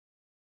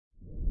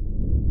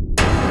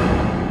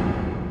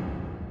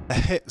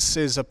Hitz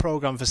is a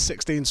programme for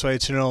 16 to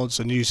 18-year-olds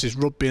and uses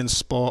rugby and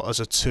sport as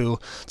a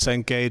tool to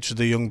engage with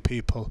the young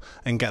people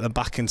and get them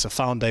back into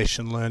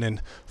foundation learning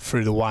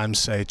through the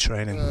YMCA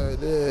training.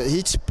 The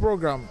Hitz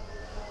program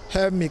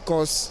helped me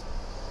because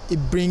it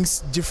brings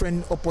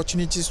different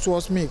opportunities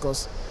towards me,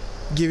 because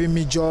giving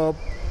me job,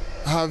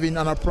 having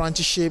an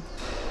apprenticeship,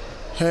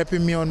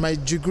 helping me on my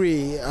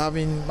degree,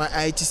 having my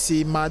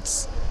ITC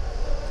maths,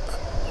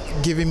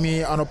 giving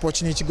me an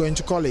opportunity going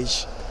to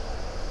college.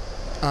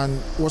 And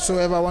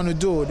whatsoever I want to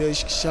do, they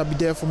shall be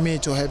there for me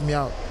to help me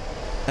out.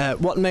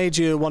 What made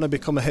you want to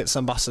become a Hitz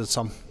Ambassador,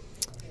 Tom?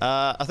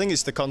 I think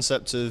it's the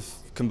concept of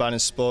combining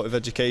sport with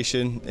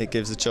education. It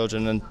gives the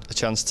children a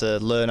chance to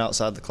learn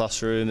outside the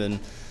classroom and,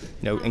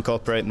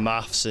 incorporate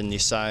maths and your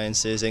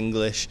sciences,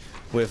 English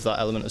with that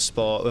element of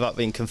sport without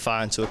being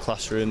confined to a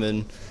classroom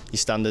and your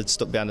standard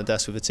stuck behind a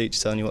desk with a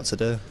teacher telling you what to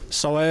do.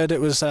 So I heard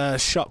it was a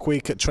shock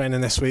week at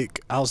training this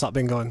week. How's that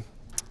been going?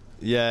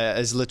 Yeah,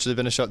 it's literally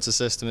been a shock to the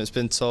system. It's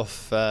been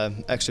tough.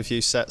 Extra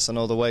few sets on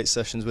all the weight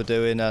sessions we're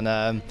doing,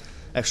 and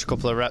extra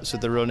couple of reps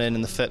with the running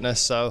and the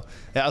fitness. So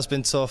it has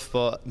been tough,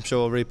 but I'm sure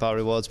we'll reap our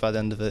rewards by the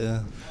end of it.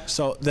 Yeah.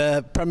 So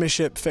the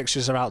Premiership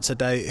fixtures are out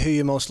today. Who are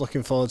you most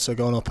looking forward to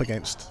going up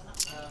against?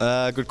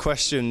 Good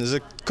question. There's a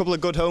couple of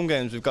good home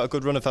games. We've got a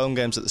good run of home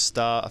games at the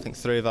start. I think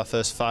 3 of our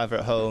first 5 are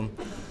at home.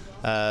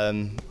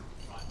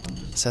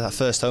 So that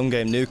first home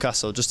game,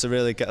 Newcastle, just to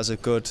really get us a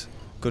good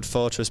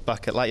fortress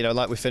back at,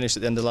 like we finished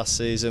at the end of last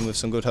season with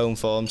some good home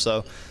form.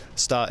 So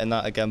starting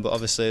that again, but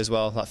obviously as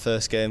well that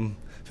first game,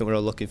 I think we're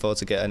all looking forward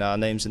to getting our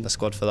names in the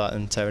squad for that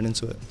and tearing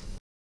into it.